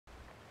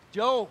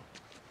Joe.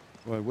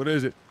 What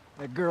is it?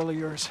 That girl of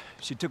yours.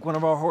 She took one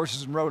of our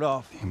horses and rode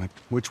off. Damn it.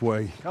 Which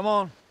way? Come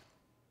on.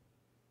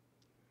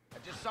 I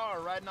just saw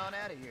her riding on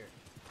out of here.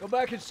 Go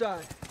back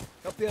inside.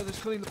 Help the others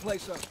clean the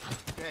place up.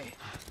 Okay.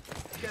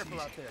 Careful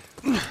out there.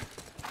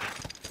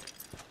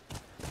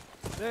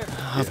 There.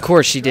 Of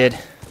course she did.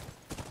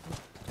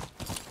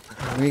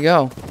 There we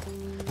go.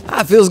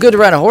 Ah, it feels good to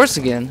ride a horse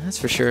again. That's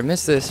for sure.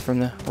 Missed this from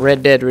the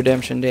Red Dead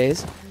Redemption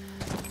days.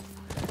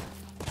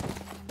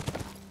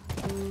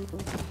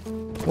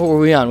 What were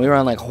we on? We were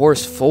on like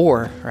horse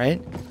 4,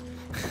 right?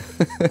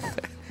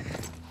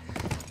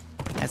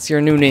 That's your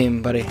new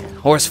name, buddy.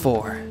 Horse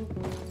 4.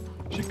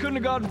 She couldn't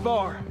have gotten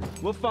far.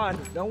 We'll find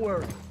her. Don't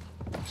worry.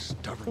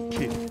 Stubborn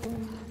kid.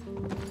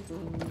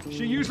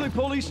 She usually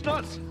pull these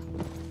stunts.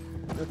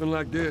 Nothing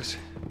like this.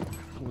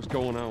 What's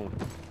going on?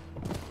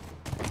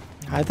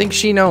 I think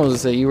she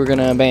knows that you were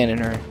gonna abandon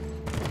her.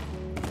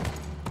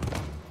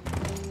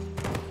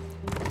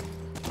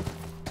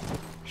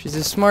 She's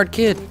a smart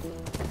kid.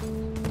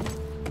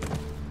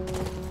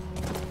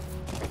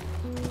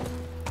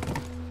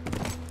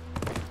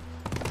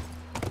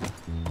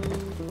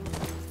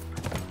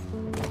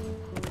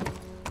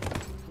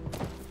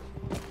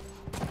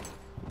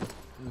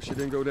 She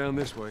didn't go down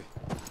this way.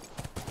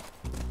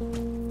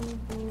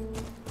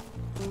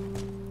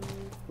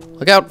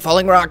 Look out,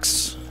 falling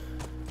rocks.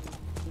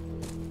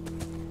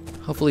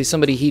 Hopefully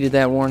somebody heeded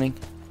that warning.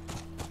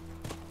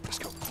 Let's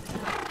go.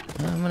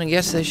 I'm gonna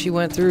guess that she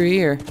went through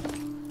here.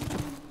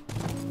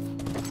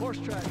 Horse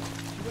tracks.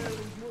 She went over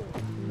these moors.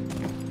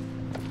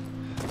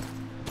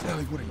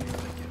 Ellie, what are you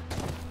thinking?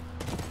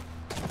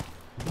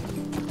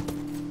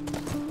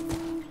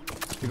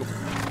 Here you go.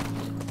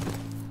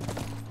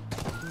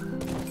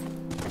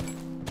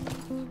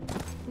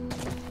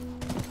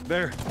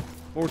 There.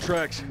 More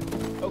tracks.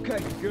 Okay,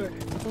 good.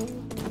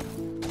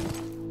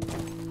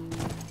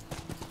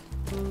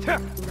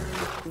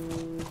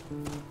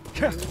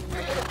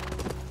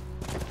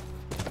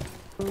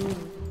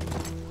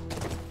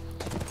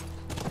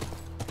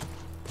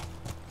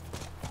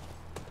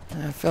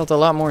 I felt a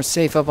lot more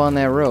safe up on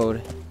that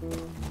road.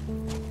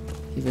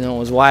 Even though it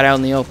was wide out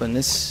in the open.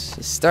 This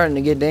is starting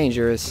to get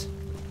dangerous.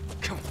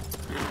 Come on.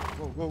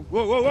 Whoa,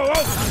 whoa, whoa, whoa,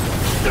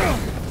 whoa!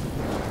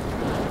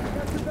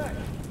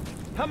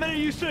 How many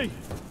do you see?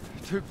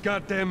 Too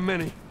goddamn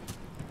many.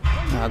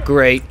 Oh,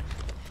 great.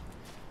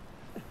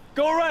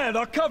 Go around.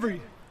 I'll cover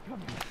you.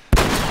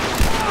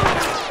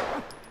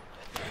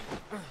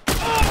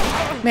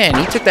 Man,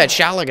 he took that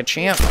shot like a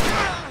champ.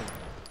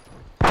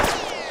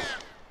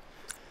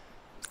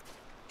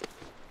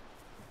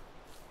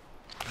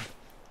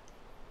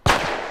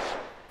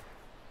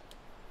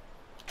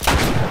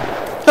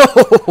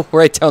 Oh,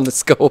 right down the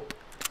scope.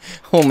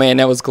 Oh man,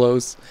 that was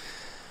close.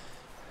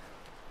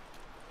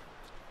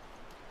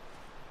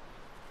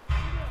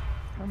 I'm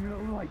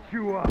gonna light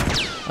you up.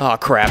 Oh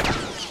crap.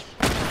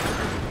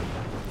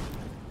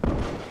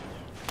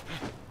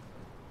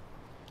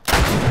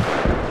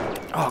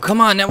 Oh,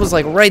 come on, that was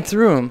like right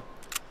through him.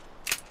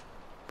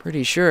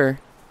 Pretty sure.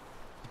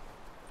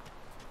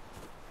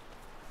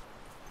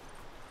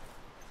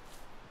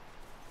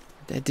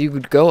 That dude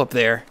would go up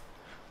there.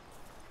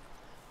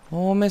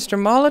 Oh, Mr.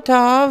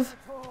 Molotov.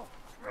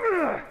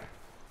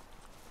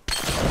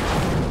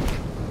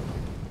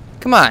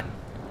 Come on.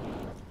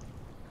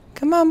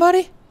 Come on,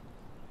 buddy.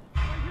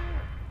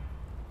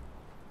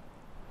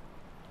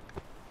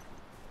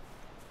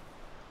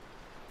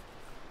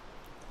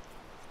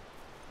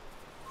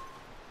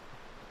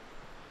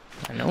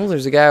 I know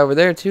there's a guy over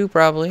there too,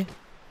 probably.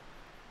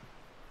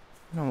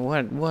 I don't know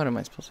what am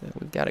I supposed to do?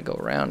 We gotta go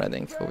around, I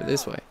think, over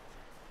this way.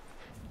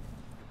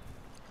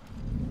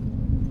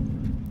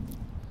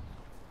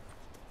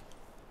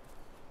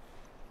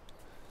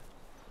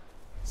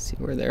 See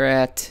where they're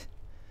at.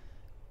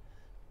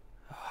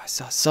 Oh, I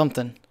saw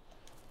something.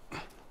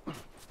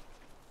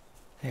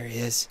 There he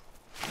is.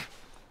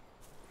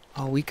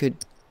 Oh, we could...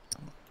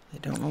 They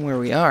don't know where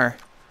we are.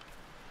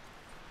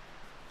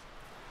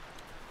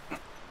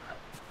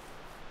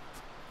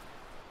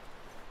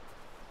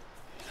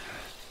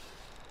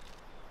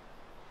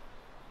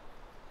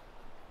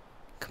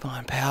 Come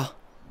on, pal.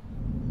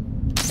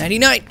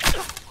 99!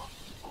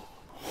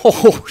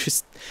 Oh,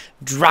 just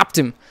dropped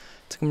him.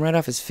 Took him right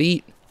off his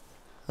feet.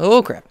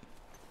 Oh, crap.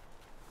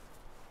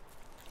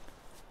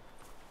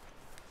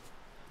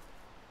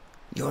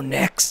 You're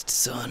next,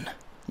 son.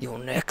 You're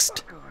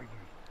next. I'm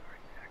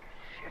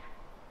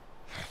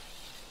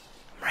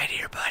right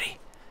here, buddy.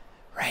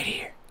 Right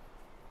here.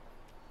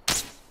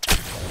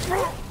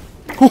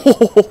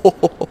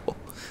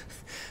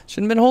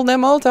 Shouldn't have been holding that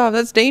Molotov.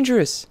 That's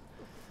dangerous.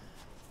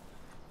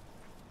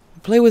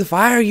 Play with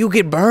fire, you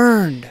get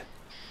burned.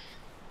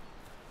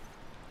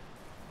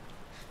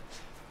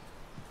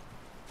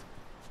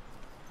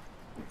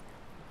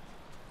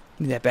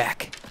 Give me that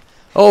back.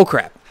 Oh,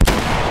 crap.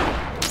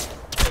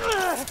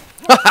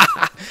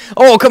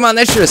 Oh, come on.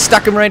 That should have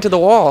stuck him right to the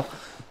wall.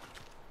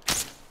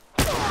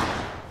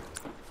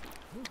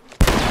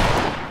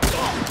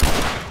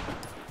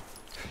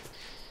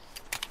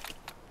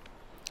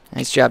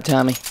 Nice job,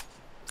 Tommy.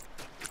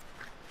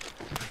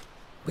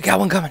 We got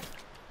one coming.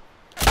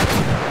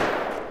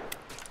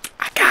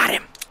 I got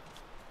him.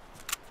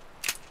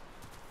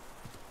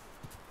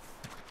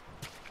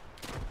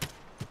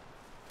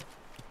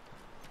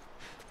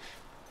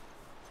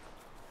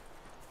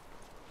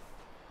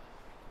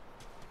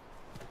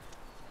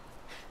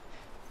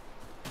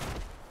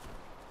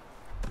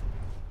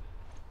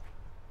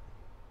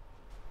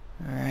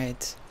 All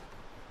right.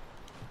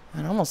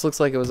 It almost looks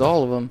like it was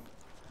all of them.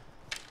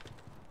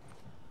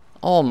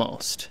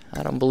 Almost.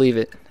 I don't believe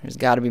it. There's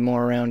got to be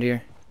more around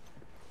here.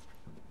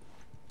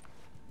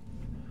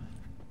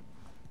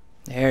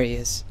 There he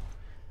is.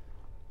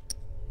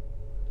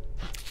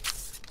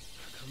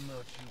 Come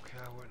out, you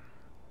coward.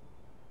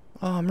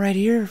 Oh, I'm right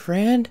here,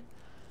 friend.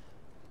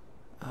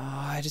 Oh,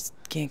 I just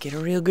can't get a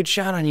real good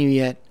shot on you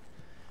yet.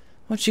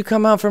 Why don't you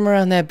come out from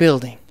around that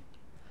building?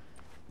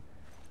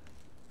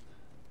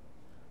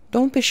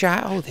 Don't be shy.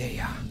 Oh, there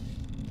you are.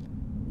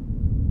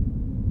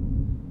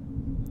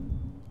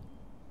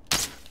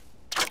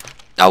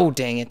 Oh,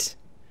 dang it.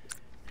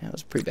 That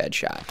was a pretty bad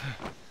shot.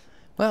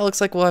 Well, looks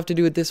like we'll have to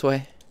do it this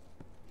way.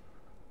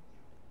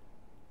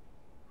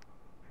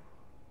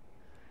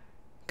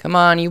 Come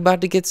on, you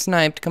about to get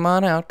sniped. Come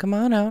on out, come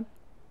on out.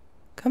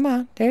 Come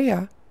on, there you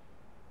are.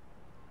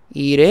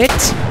 Eat it.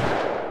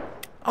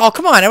 Oh,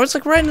 come on, that was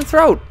like right in the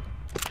throat.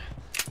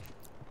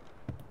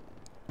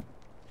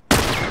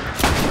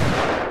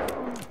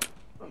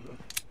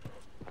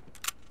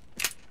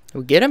 Did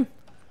we get him?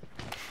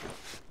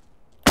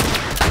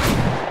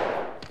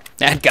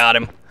 That got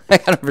him. I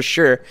got him for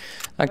sure.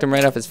 Knocked him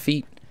right off his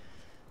feet.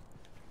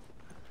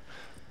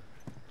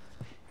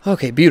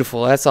 Okay,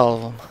 beautiful. That's all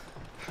of them.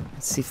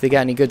 Let's see if they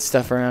got any good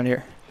stuff around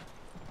here.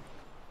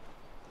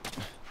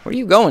 Where are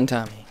you going,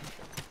 Tommy?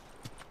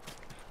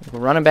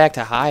 We're running back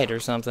to hide or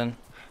something.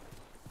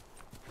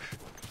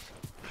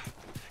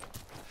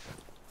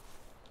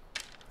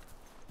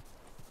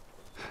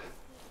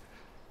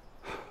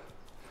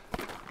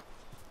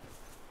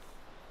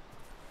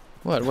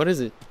 What? What is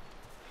it?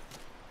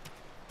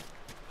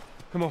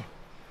 Come on,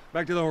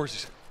 back to the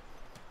horses.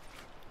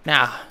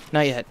 Nah,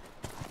 not yet.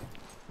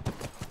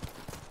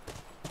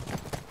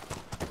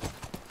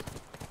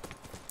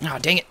 Oh,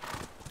 dang it.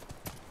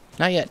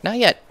 Not yet, not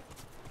yet.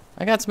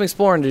 I got some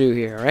exploring to do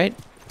here, alright?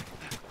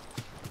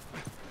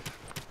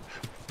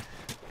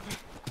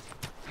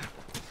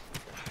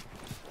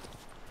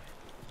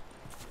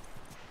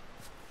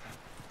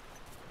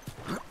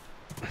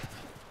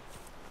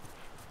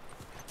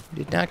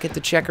 Did not get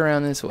to check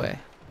around this way.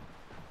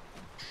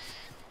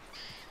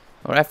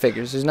 Well, that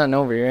figures. There's nothing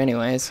over here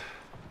anyways.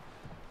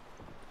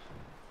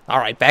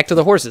 Alright, back to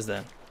the horses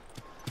then.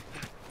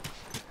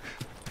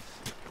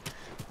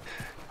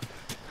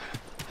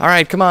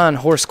 Alright, come on,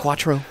 Horse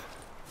Quattro.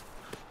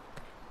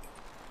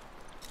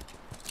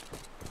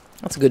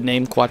 That's a good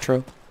name,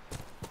 Quattro.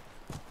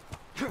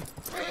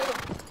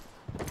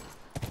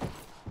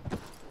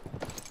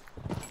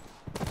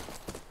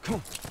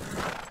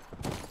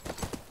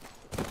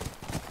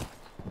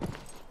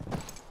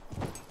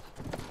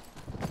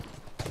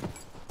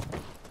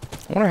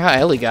 I wonder how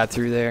Ellie got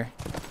through there.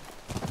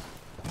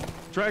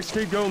 Tracks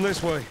keep going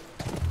this way.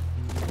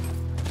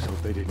 Just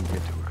hope they didn't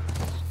get to her.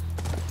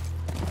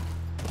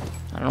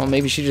 I don't know,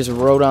 maybe she just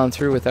rode on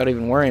through without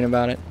even worrying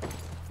about it.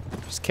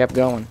 Just kept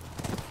going.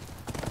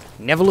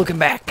 Never looking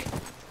back.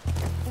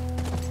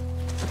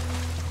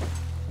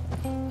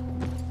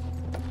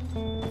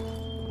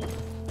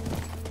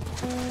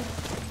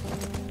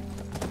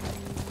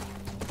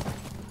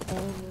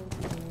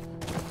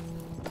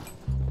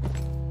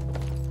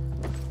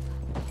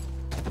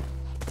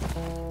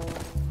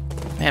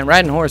 Man,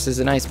 riding horse is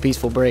a nice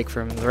peaceful break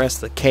from the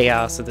rest of the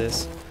chaos of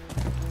this.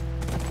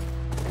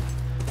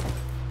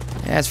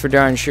 That's for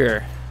darn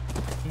sure.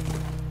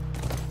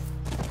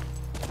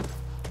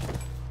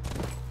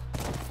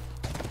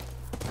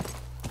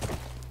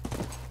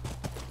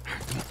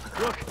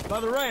 Look,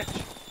 by the ranch.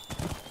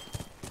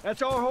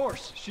 That's our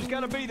horse. She's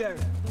gotta be there.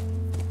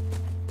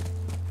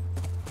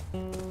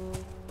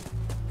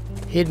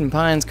 Hidden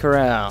Pines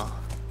Corral.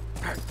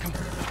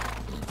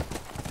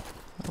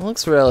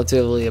 Looks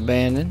relatively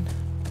abandoned.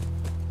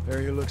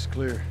 Area looks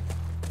clear.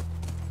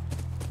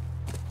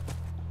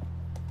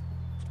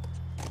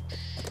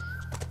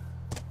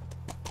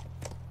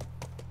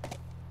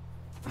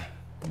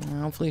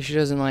 Hopefully she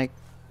doesn't, like,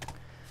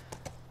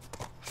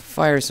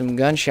 fire some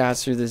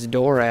gunshots through this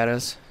door at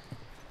us.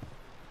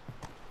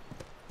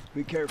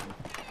 Be careful.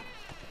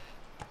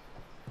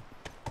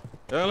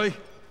 Ellie?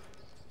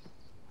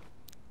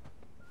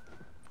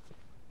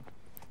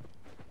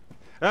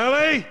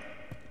 Ellie?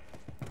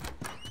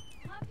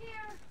 Up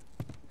here.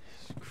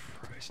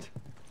 Christ.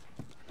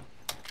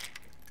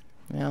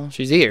 Well,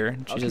 she's here. She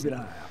I'll keep doesn't an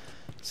eye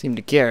out. seem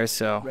to care,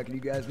 so Reckon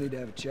you guys need to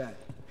have a chat.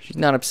 she's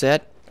not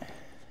upset.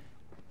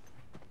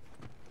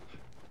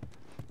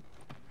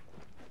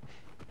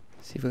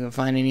 See if we can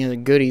find any other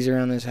goodies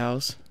around this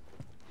house.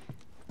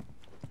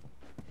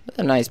 What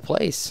a nice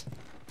place.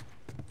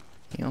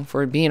 You know,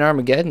 for it being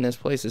Armageddon, this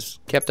place is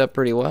kept up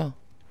pretty well.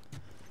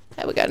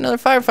 Hey, we got another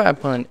Firefly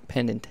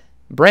pendant.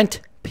 Brent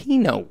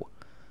Pino.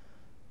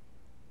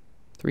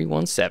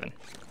 317.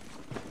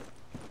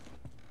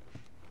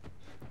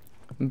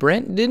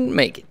 Brent didn't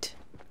make it.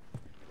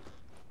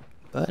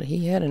 But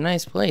he had a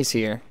nice place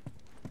here.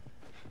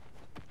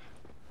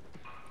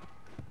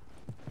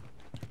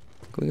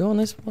 Can we go in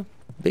this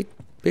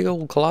big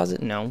old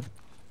closet? No.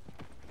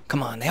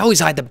 Come on, they always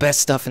hide the best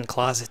stuff in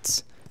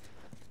closets.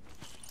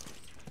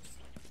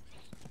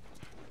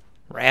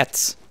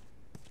 Rats.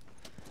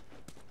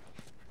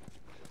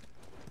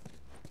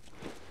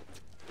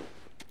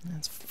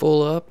 That's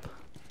full up.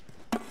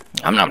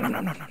 Nom nom nom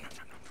nom nom nom nom.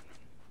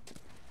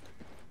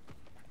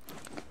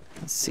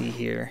 Let's see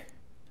here.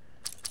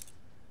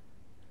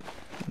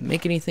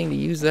 Make anything to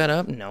use that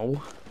up?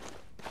 No.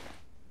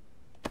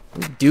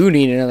 We do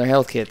need another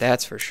health kit,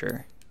 that's for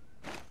sure.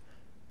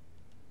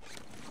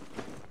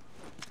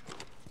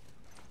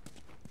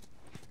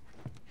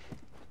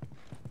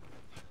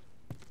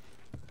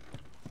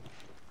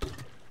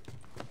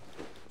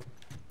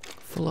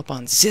 Full up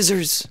on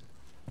scissors.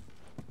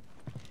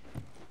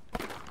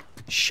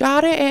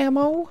 Shot of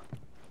ammo.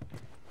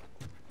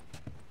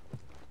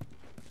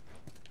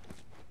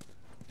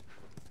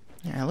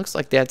 Yeah, looks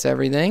like that's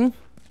everything.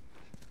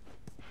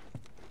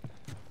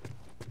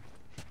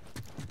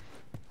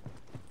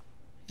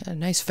 Yeah,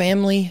 nice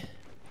family.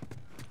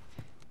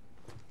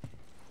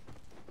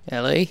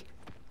 Ellie.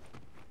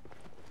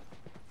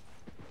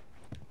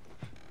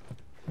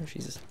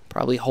 She's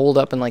probably holed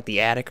up in like the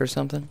attic or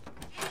something.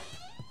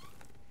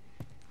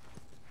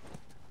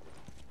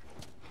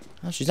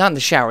 Well, she's not in the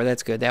shower,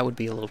 that's good. That would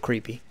be a little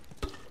creepy.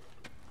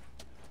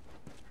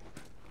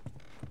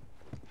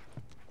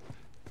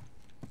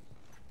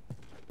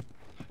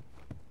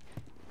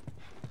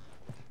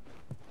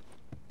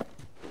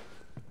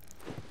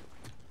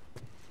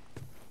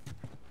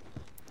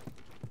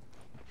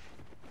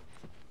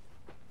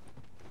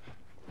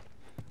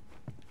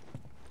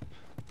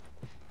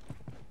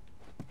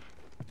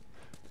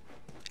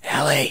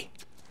 Ellie,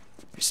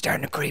 you're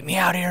starting to creep me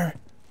out here.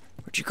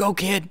 Where'd you go,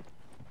 kid?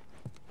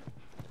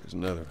 There's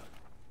another.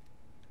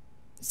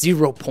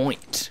 0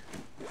 point.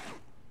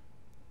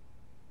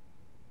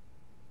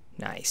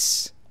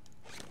 Nice.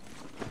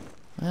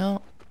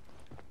 Well,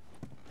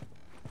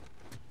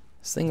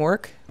 this thing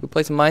work? We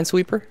play some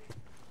Minesweeper? Look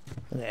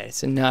at that,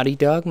 it's a Naughty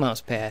Dog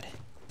mouse pad.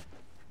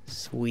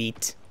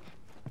 Sweet.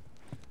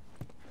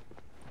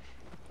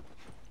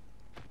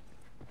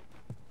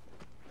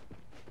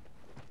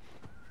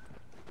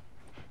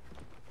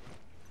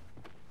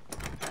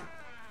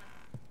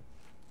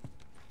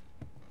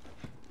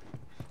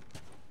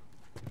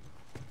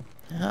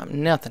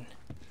 Nothing.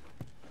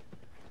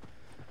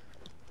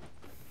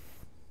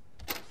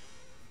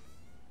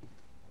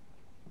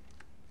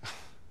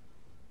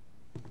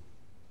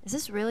 Is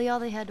this really all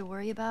they had to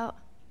worry about?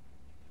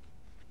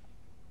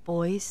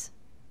 Boys,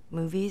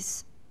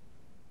 movies,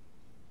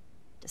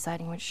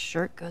 deciding which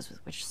shirt goes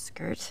with which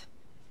skirt.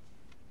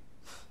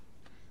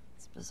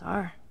 It's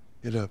bizarre.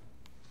 Get up.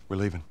 We're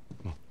leaving.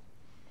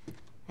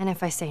 And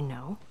if I say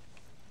no?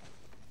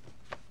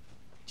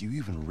 Do you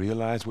even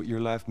realize what your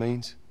life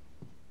means?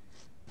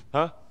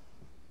 Huh?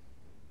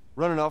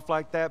 Running off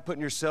like that,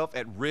 putting yourself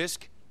at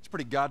risk? It's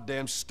pretty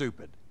goddamn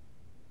stupid.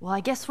 Well, I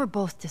guess we're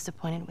both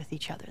disappointed with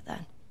each other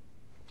then.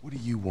 What do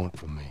you want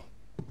from me?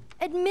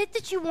 Admit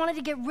that you wanted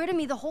to get rid of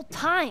me the whole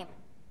time.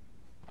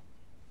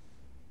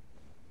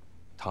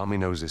 Tommy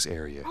knows this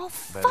area Oh,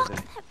 better fuck than...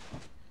 that.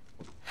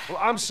 Well,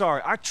 I'm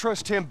sorry. I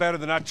trust him better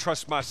than I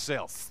trust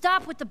myself.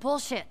 Stop with the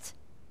bullshit.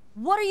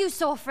 What are you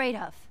so afraid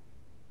of?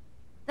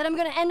 That I'm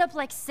gonna end up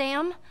like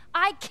Sam?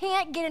 I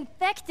can't get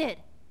infected.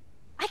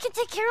 I can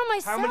take care of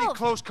myself. How many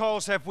close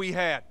calls have we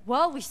had?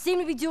 Well, we seem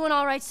to be doing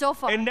all right so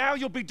far. And now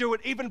you'll be doing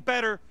even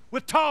better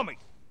with Tommy.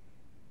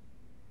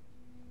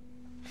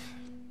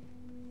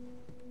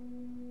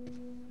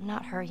 I'm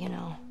not her, you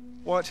know.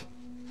 What?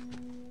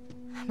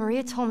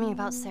 Maria told me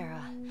about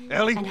Sarah.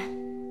 Ellie? And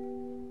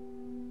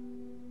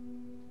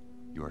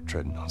You are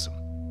treading on some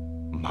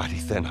mighty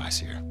thin ice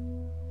here.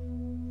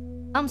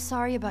 I'm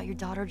sorry about your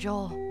daughter,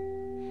 Joel.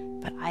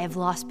 But I have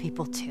lost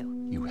people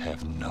too. You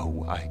have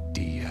no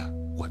idea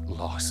what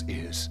loss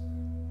is.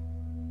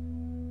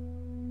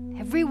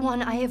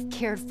 Everyone I have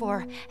cared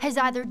for has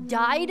either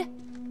died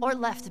or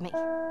left me.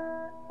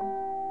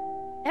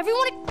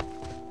 Everyone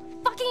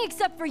fucking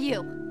except for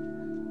you.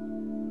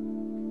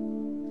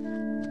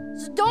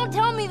 So don't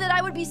tell me that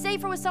I would be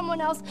safer with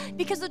someone else,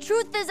 because the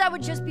truth is I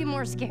would just be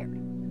more scared.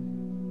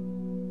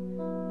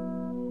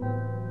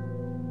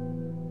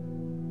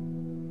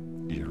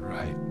 You're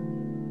right.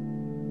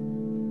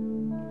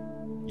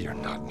 You're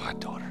not my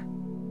daughter.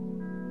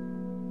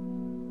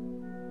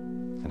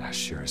 And I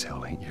sure as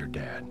hell ain't your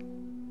dad.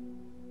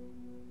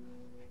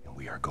 And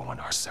we are going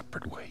our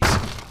separate ways.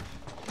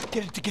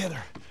 Get it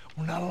together.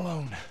 We're not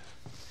alone.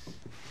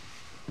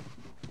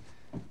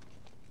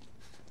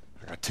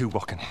 I got two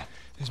walking in.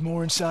 There's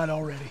more inside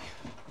already.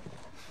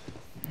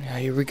 Yeah,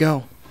 here we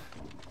go.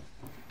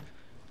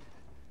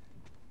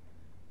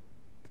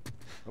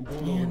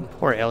 And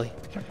poor Ellie.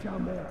 Check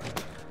down there.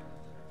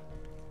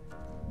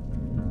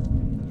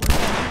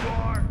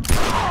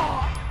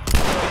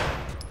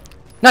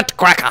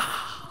 Nutcracker!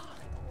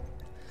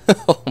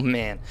 Oh,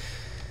 man.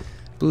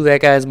 Blew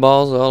that guy's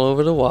balls all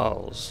over the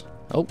walls.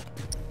 Oh.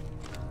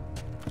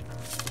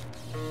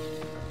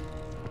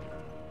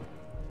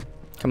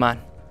 Come on.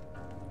 Why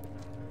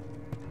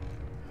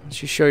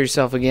don't you show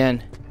yourself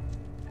again?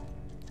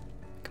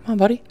 Come on,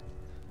 buddy.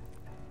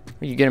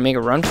 Are you gonna make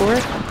a run for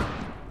it?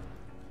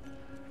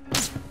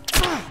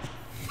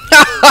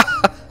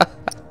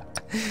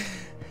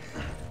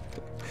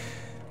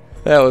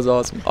 That was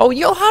awesome. Oh,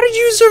 yo, how did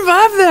you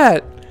survive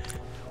that?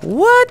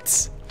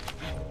 What?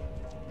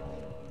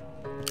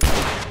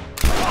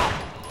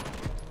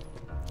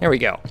 There we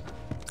go.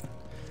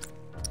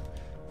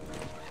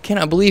 I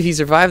cannot believe he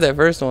survived that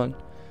first one.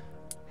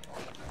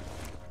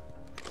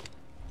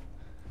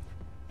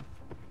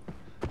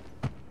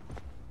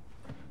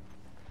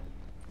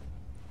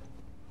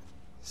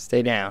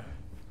 Stay down.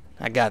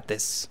 I got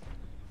this.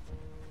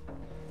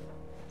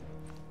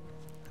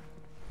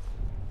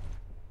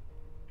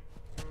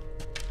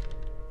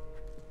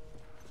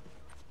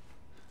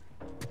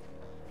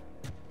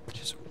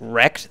 Just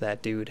wrecked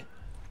that dude.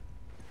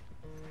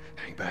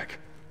 Hang back.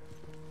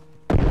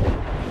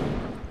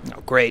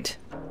 Oh, great.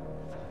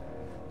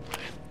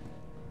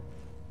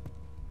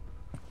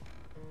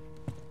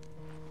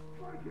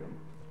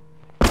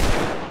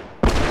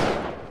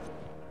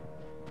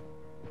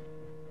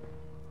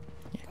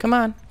 Yeah, come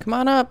on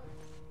up.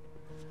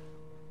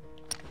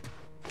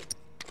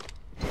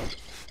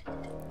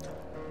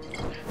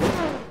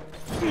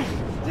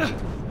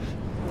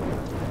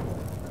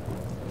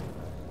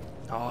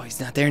 Oh, he's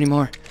not there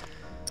anymore.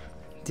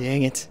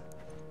 Dang it.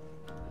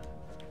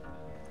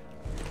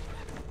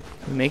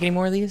 Can we make any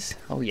more of these?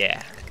 Oh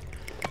yeah.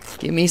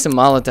 Give me some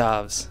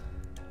Molotovs.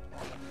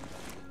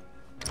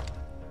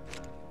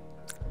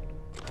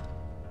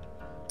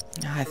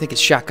 I think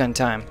it's shotgun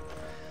time.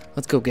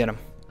 Let's go get him.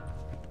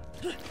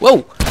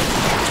 Whoa!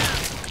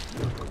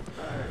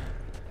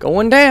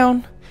 Going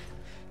down.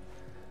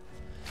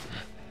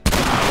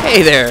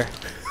 Hey there.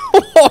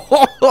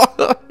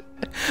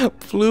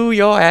 Blew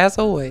your ass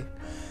away.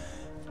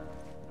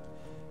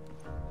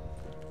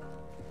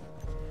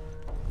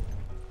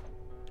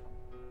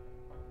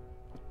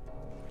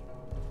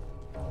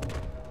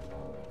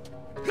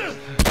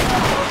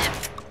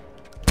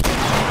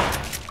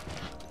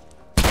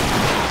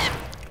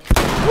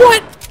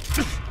 What?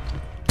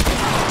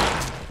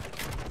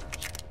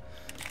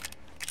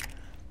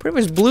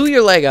 Pretty much blew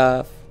your leg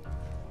off.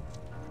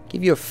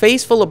 Give you a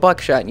face full of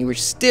buckshot and you were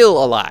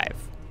still alive.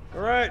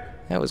 All right.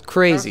 That was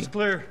crazy. House is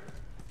clear.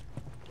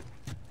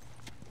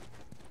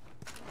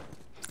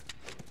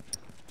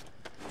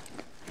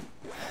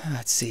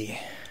 Let's see.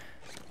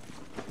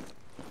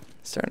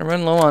 Starting to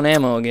run low on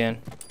ammo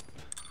again.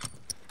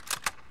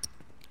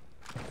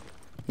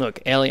 Look,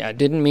 Ellie, I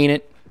didn't mean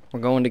it. We're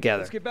going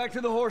together. Let's get back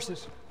to the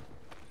horses.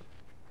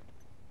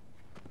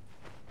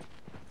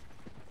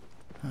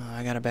 Oh,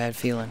 I got a bad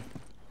feeling.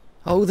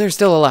 Oh, they're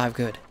still alive.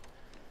 Good.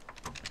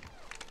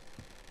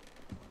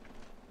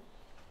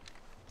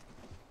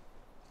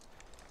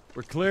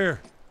 We're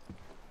clear.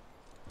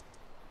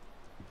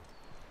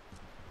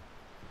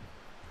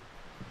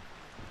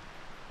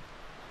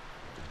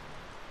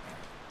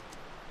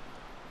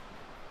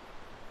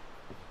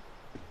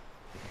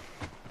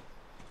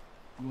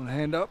 You want a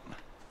hand up?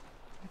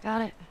 I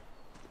got it.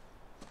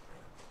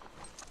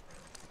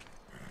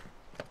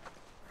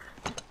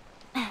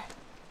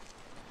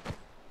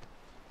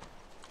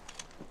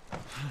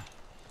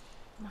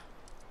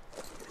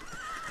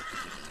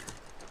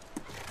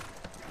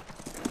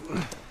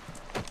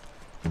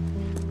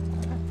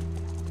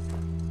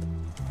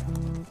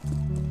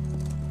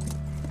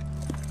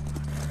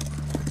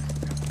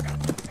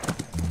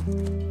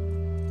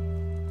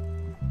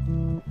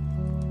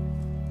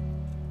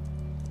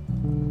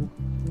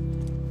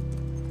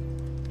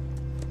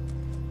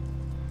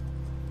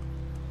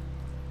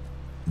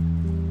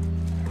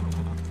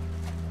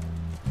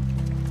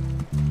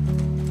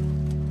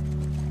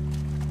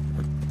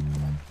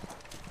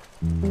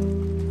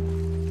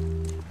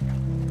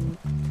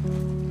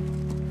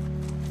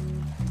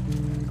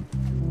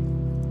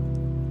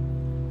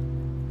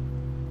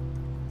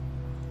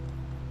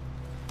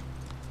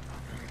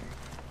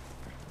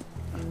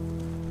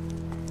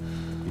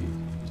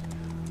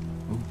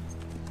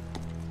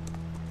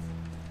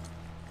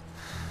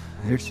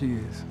 There she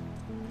is.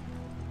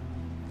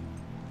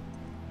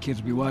 Kids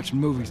will be watching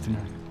movies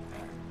tonight.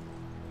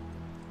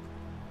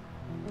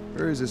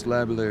 Where is this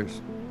lab of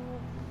theirs?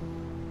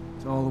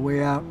 It's all the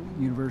way out,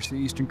 University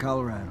of Eastern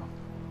Colorado.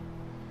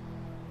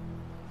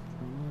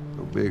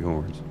 Go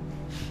Bighorns.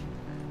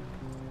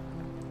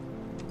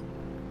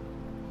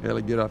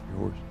 Ellie, get off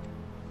your horse.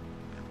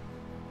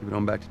 Give it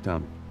on back to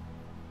Tommy.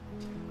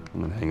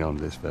 I'm gonna hang on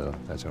to this fella,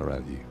 if that's all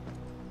right with you.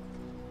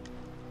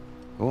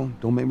 Go on,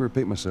 don't make me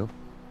repeat myself.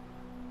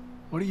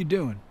 What are you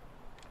doing?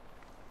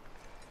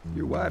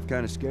 Your wife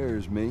kind of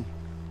scares me.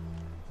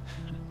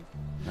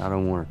 I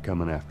don't want her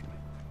coming after me.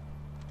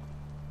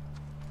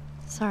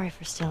 Sorry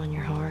for stealing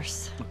your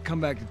horse. Look, come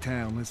back to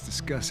town. Let's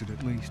discuss it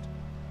at least.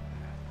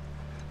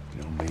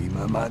 You know me,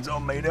 my mind's all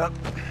made up.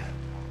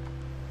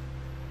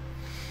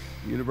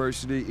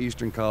 University,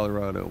 Eastern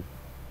Colorado.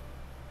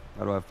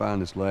 How do I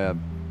find this lab?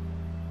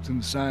 It's in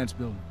the science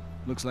building.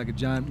 Looks like a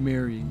giant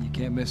mirror. You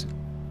can't miss it.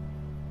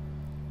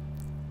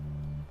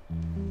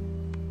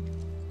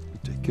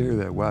 Take care of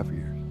that wife of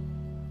yours.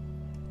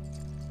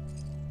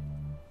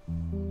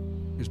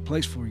 There's a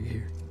place for you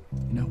here,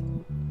 you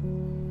know?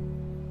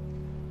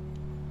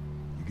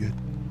 You good?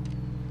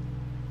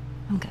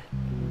 I'm good.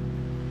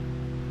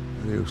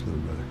 Adios,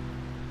 little brother.